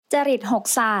จริต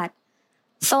6ศาสตร์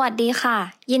สวัสดีค่ะ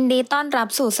ยินดีต้อนรับ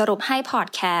สู่สรุปให้พอด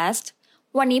แคสต์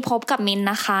วันนี้พบกับมิน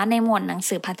นะคะในหมวดหนัง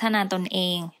สือพัฒนาตนเอ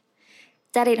ง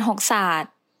จริต6ศาสต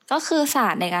ร์ก็คือศา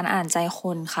สตร์ในการอ่านใจค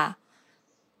นค่ะ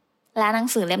และหนัง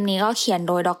สือเล่มนี้ก็เขียน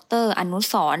โดยดร.อนุ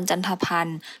สรณ์จันทพัน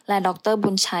ธ์และดร.บุ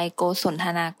ญชัยโกศลธ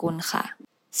นากุลค่ะ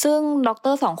ซึ่งด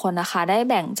ร.สองคนนะคะได้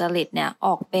แบ่งจริตเนี่ยอ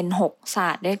อกเป็น6ศา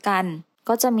สตร์ด้วยกัน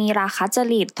ก็จะมีราคะจ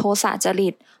ริตโทสะจริ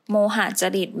ตโมหะจ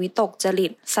ริตวิตกจริ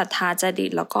ตศรัทธาจริ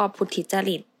ตแล้วก็พุทธิจ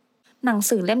ริตหนัง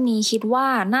สือเล่มนี้คิดว่า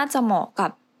น่าจะเหมาะกั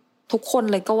บทุกคน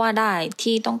เลยก็ว่าได้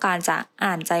ที่ต้องการจะ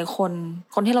อ่านใจค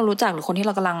นที่เรารู้จักหรือคนที่เ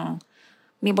รากำลัง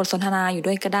มีบทสนทนาอยู่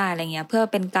ด้วยก็ได้อะไรเงี้ยเพื่อ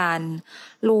เป็นการ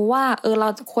รู้ว่าเรา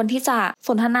ควรที่จะส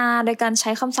นทนาโดยการใช้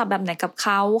คำศัพท์แบบไหนกับเข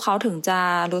าถึงจะ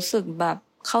รู้สึกแบบ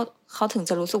เขาถึง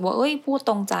จะรู้สึกว่าพูดต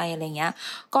รงใจอะไรเงี้ย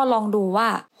ก็ลองดูว่า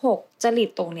6จริต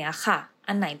ตรงเนี้ยค่ะ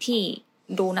อันไหนที่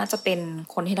ดูน่าจะเป็น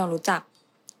คนที่เรารู้จัก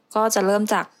ก็จะเริ่ม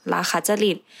จากราคะจ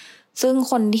ริตซึ่ง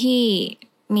คนที่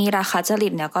มีราคะจริ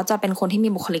ตเนี่ยก็จะเป็นคนที่มี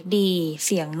บุคลิกดีเ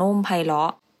สียงนุ่มไพเรา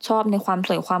ะชอบในความส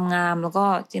วยความงามแล้วก็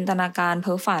จินตนาการเ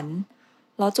พ้อฝัน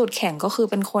แล้วจุดแข็งก็คือ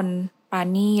เป็นคนปรา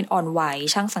ณีตอ่อนไหว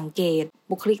ช่างสังเกต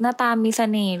บุคลิกหน้าตามีเส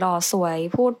น่ห์หล่อสวย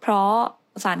พูดเพราะ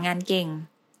ประสานงานเก่ง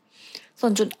ส่ว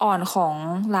นจุดอ่อนของ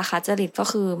ราคะจริตก็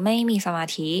คือไม่มีสมา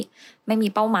ธิไม่มี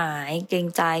เป้าหมายเกรง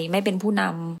ใจไม่เป็นผู้น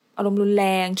ำอารมณ์รุนแร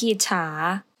งขี้อิจฉา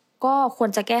ก็ควร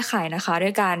จะแก้ไขนะคะด้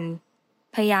วยการ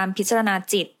พยายามพิจารณา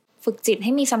จิตฝึกจิตใ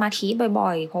ห้มีสมาธิบ่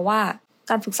อยๆเพราะว่า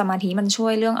การฝึกสมาธิมันช่ว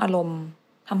ยเรื่องอารมณ์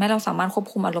ทำให้เราสามารถควบ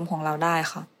คุมอารมณ์ของเราได้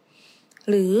ค่ะ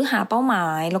หรือหาเป้าหมา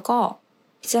ยแล้วก็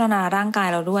พิจารณาร่างกาย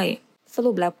เราด้วยส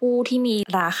รุปแล้วผู้ที่มี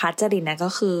ราคะจริตเนี่ยก็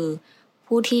คือ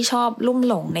ผู้ที่ชอบลุ่ม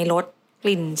หลงในรสก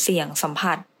ลิ่นเสียงสัม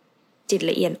ผัสจิต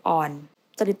ละเอียดอ่อน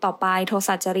จริตต่อไปโทส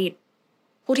ะจริต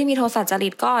ผู้ที่มีโทสะจริ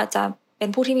ตก็จะเป็น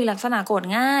ผู้ที่มีลักษณะโกรธ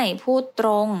ง่ายพูดตร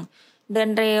งเดิน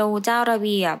เร็วเจ้าระเ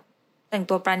บียบแต่ง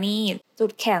ตัวประณีตจุ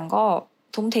ดแข็งก็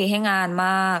ทุ่มเทให้งานม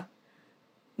าก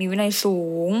มีวินัยสู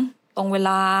งตรงเว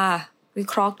ลาวิ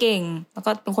เคราะห์เก่งแล้วก็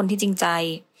เป็นคนที่จริงใจ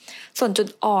ส่วนจุด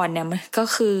อ่อนเนี่ยมันก็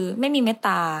คือไม่มีเมตต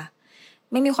า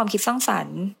ไม่มีความคิดสร้างสรร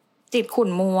ค์จิตขุ่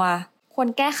นมัวควร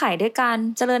แก้ไขด้วยการ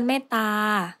เจริญเมตตา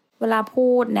เวลาพู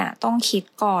ดเนี่ยต้องคิด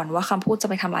ก่อนว่าคำพูดจะ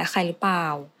ไปทำร้ายใครหรือเปล่า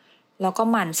แล้วก็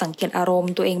หมั่นสังเกตอารม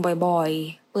ณ์ตัวเองบ่อย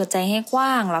ๆเปิดใจให้กว้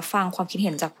างรับฟังความคิดเ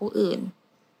ห็นจากผู้อื่น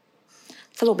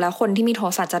สรุปแล้วคนที่มีโท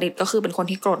สะจริตก็คือเป็นคน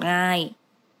ที่โกรธง่าย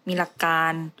มีหลักกา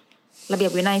รระเบีย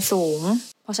บวินัยสูง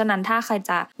เพราะฉะนั้นถ้าใคร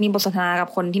จะมีบทสนทนากับ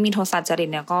คนที่มีโทสะจริต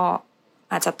เนี่ยก็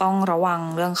อาจจะต้องระวัง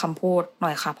เรื่องคำพูดหน่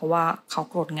อยค่ะเพราะว่าเขา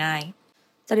โกรธง่าย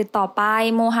จริตต่อไป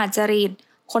โมหะจริต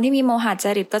คนที่มีโมหะจ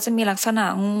ริตก็จะมีลักษณะ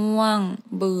ง่วง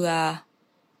เบื่อ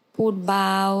พูดเบ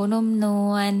านุ่มน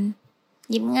วล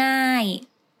ยิ้มง่าย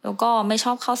แล้วก็ไม่ช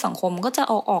อบเข้าสังคมก็จะ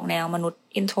ออกแนวมนุษย์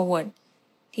introvert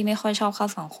ที่ไม่ค่อยชอบเข้า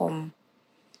สังคม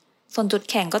ส่วนจุด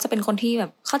แข็งก็จะเป็นคนที่แบ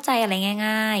บเข้าใจอะไร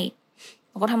ง่ายๆ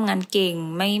แล้วก็ทำงานเก่ง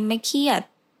ไม่เครียด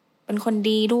เป็นคน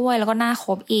ดีด้วยแล้วก็น่าค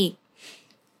บอีก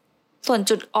ส่วน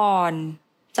จุดอ่อน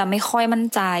จะไม่ค่อยมั่น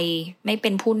ใจไม่เป็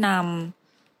นผู้น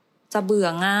ำจะเบื่อ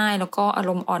ง่ายแล้วก็อา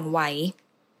รมณ์อ่อนไหว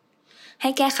ให้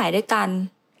แก้ไขด้วยการ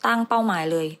ตั้งเป้าหมาย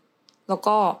เลยแล้ว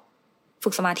ก็ฝึ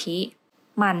กสมาธิ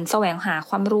หมั่นแสวงหา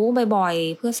ความรู้บ่อย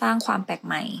ๆเพื่อสร้างความแปลกใ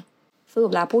หม่สรุ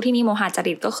ปแล้วผู้ที่มีโมหะจ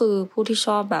ริตก็คือผู้ที่ช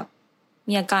อบแบบ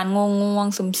มีอาการง่วง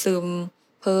ซึม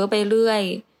ๆเพ้อไปเรื่อย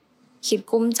คิด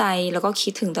กุ้มใจแล้วก็คิ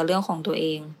ดถึงแต่เรื่องของตัวเอ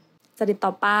งจริตต่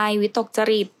อไปวิตกจ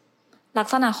ริตลัก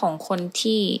ษณะของคน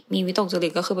ที่มีวิตกจริ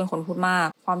ตก็คือเป็นคนพูดมาก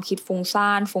ความคิดฟุ้งซ่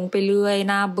านฟุ้งไปเรื่อย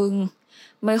หน้าบึ้ง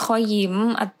ไม่ค่อยยิ้ม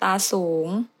อัตราสูง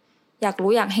อยาก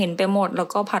รู้อยากเห็นไปหมดแล้ว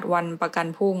ก็ผัดวันประกัน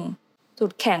พรุ่งจุ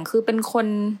ดแข็งคือเป็นคน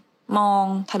มอง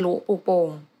ทะลุปูโป่ง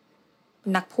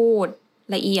นักพูด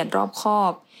ละเอียดรอบคอ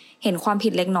บเห็นความผิ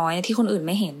ดเล็กน้อยที่คนอื่นไ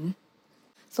ม่เห็น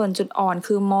ส่วนจุดอ่อน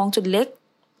คือมองจุดเล็ก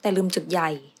แต่ลืมจุดใหญ่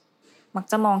มัก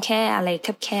จะมองแค่อะไร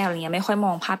แคบๆอะไรเงี้ยไม่ค่อยม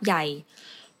องภาพใหญ่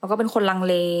แล้วก็เป็นคนลัง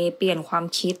เลเปลี่ยนความ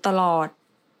คิดตลอด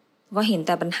ก็เห็นแ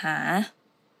ต่ปัญหา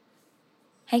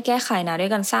ให้แก้ไขนะด้ว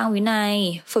ยการสร้างวินัย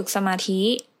ฝึกสมาธิ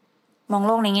มองโ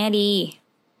ลกในแง่ดี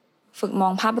ฝึกมอ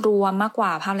งภาพรวมมากกว่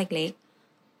าภาพเล็ก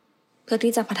ๆเพื่อ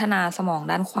ที่จะพัฒนาสมอง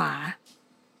ด้านขวา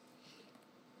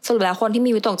สรุปแล้วคนที่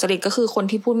มีวิตกจริตก็คือคน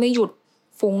ที่พูดไม่หยุด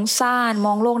ฟุ้งซ่านม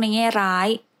องโลกในแง่ร้าย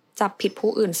จับผิดผู้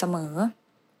อื่นเสมอ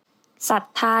ศรัท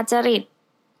ธาจริต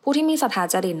ผู้ที่มีศรัทธา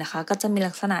จริตนะคะก็จะมี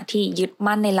ลักษณะที่ยึด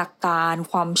มั่นในหลักการ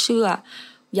ความเชื่อ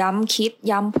ย้ำคิด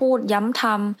ย้ำพูดย้ำท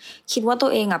ำคิดว่าตั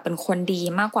วเองเป็นคนดี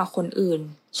มากกว่าคนอื่น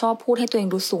ชอบพูดให้ตัวเอง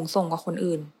ดูสูงส่งกว่าคน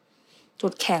อื่นจุ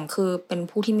ดแข็งคือเป็น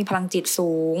ผู้ที่มีพลังจิต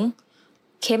สูง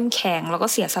เข้มแข็งแล้วก็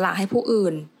เสียสละให้ผู้อื่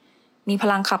นมีพ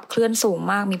ลังขับเคลื่อนสูง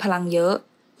มากมีพลังเยอะ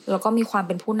แล้วก็มีความเ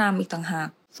ป็นผู้นำอีกต่างหาก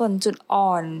ส่วนจุดอ่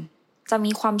อน จะ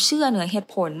มีความเชื่อเหนือเหตุ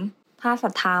ผลถ้าศรั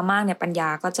ทธามากเนี่ยปัญญา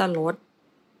ก็จะลด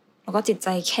แล้วก็จิตใจ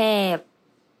แคบ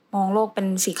มองโลกเป็น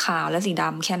สีขาวและสีด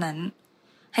ำแค่นั้น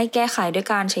ให้แก้ไขด้วย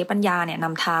การใช้ปัญญาเนี่ยน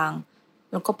ำทาง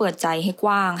แล้วก็เปิดใจให้ก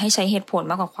ว้างให้ใช้เหตุผล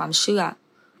มากกว่าความเชื่อ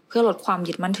เพื่อลดความ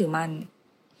ยึดมั่นถือมั่น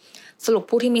สรุป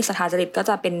ผู้ที่มีศรัทธาจริตก็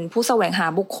จะเป็นผู้แสวงหา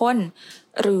บุคคล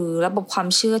หรือระบบความ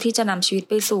เชื่อที่จะนำชีวิต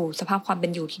ไปสู่สภาพความเป็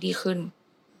นอยู่ที่ดีขึ้น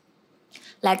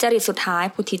และจริตสุดท้าย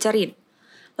พุทธิจริต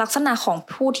ลักษณะของ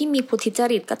ผู้ที่มีพุทธิจ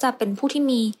ริตก็จะเป็นผู้ที่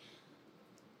มี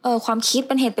ความคิดเ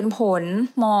ป็นเหตุเป็นผล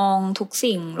มองทุก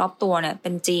สิ่งรอบตัวเนี่ยเป็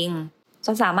นจริงจ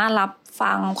ะสามารถรับ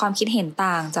ฟังความคิดเห็น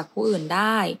ต่างจากผู้อื่นไ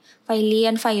ด้ใฝ่เรีย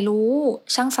นใฝ่รู้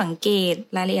ช่างสังเกต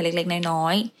รายละเอียดเล็กๆน้อ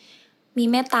ยๆมี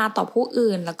เมตตาต่อผู้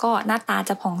อื่นแล้วก็หน้าตา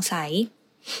จะผ่องใส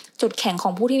จุดแข็งขอ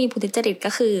งผู้ที่มีพุทธิจริต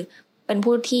ก็คือเป็น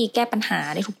ผู้ที่แก้ปัญหา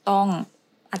ได้ถูกต้อง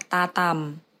อัตตาต่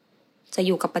ำจะอ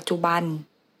ยู่กับปัจจุบัน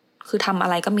คือทำอะ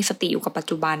ไรก็มีสติอยู่กับปัจ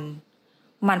จุบัน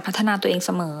มันพัฒนาตัวเองเ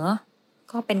สมอ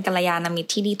ก็เป็นกัลยาณมิตร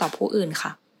ที่ดีต่อผู้อื่นค่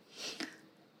ะ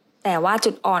แต่ว่า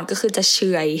จุดอ่อนก็คือจะเ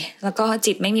ฉื่อยแล้วก็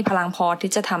จิตไม่มีพลังพอ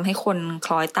ที่จะทำให้คนค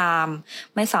ล้อยตาม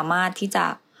ไม่สามารถที่จะ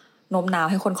โน้มน้าว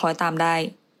ให้คนคล้อยตามได้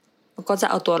แล้วก็จะ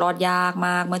เอาตัวรอดยากม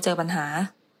ากเมื่อเจอปัญหา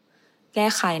แก้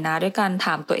ไขนะด้วยการถ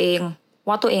ามตัวเอง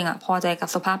ว่าตัวเองพอใจกับ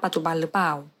สภาพปัจจุบันหรือเปล่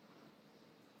า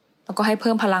แล้วก็ให้เ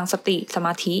พิ่มพลังสติสม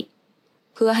าธิ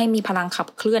เพื่อให้มีพลังขับ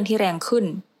เคลื่อนที่แรงขึ้น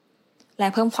และ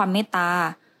เพิ่มความเมตตา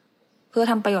เพื่อ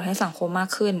ทำประโยชน์ให้สังคมมาก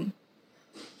ขึ้น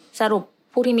สรุป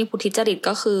ผู้ที่มีพุทธิจริต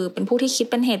ก็คือเป็นผู้ที่คิด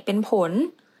เป็นเหตุเป็นผล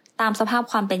ตามสภาพ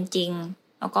ความเป็นจริง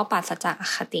แล้วก็ปราศจากอ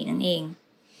คตินั่นเอง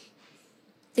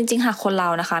จริงๆหากคนเรา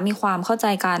นะคะมีความเข้าใจ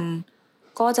กัน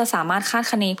ก็จะสามารถคาด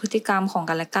คะเนพฤติกรรมของ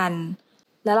กันและกัน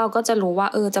แล้วเราก็จะรู้ว่า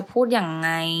จะพูดอย่างไง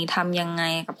ทำยังไง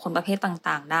กับคนประเภท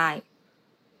ต่างๆได้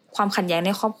ความขัดแย้งใน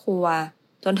ครอบครัว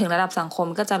จนถึงระดับสังคม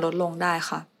ก็จะลดลงได้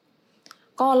ค่ะ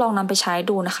ก็ลองนำไปใช้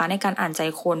ดูนะคะในการอ่านใจ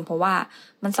คนเพราะว่า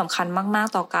มันสำคัญมาก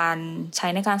ๆต่อการใช้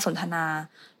ในการสนทนา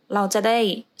เราจะได้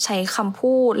ใช้คำ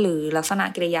พูดหรือลักษณะ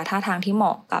กริยาท่าทางที่เหม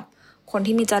าะกับคน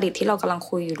ที่มีจริตที่เรากำลัง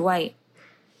คุยอยู่ด้วย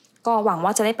ก็หวังว่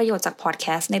าจะได้ประโยชน์จากพอดแค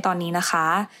สต์ในตอนนี้นะคะ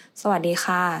สวัสดี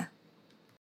ค่ะ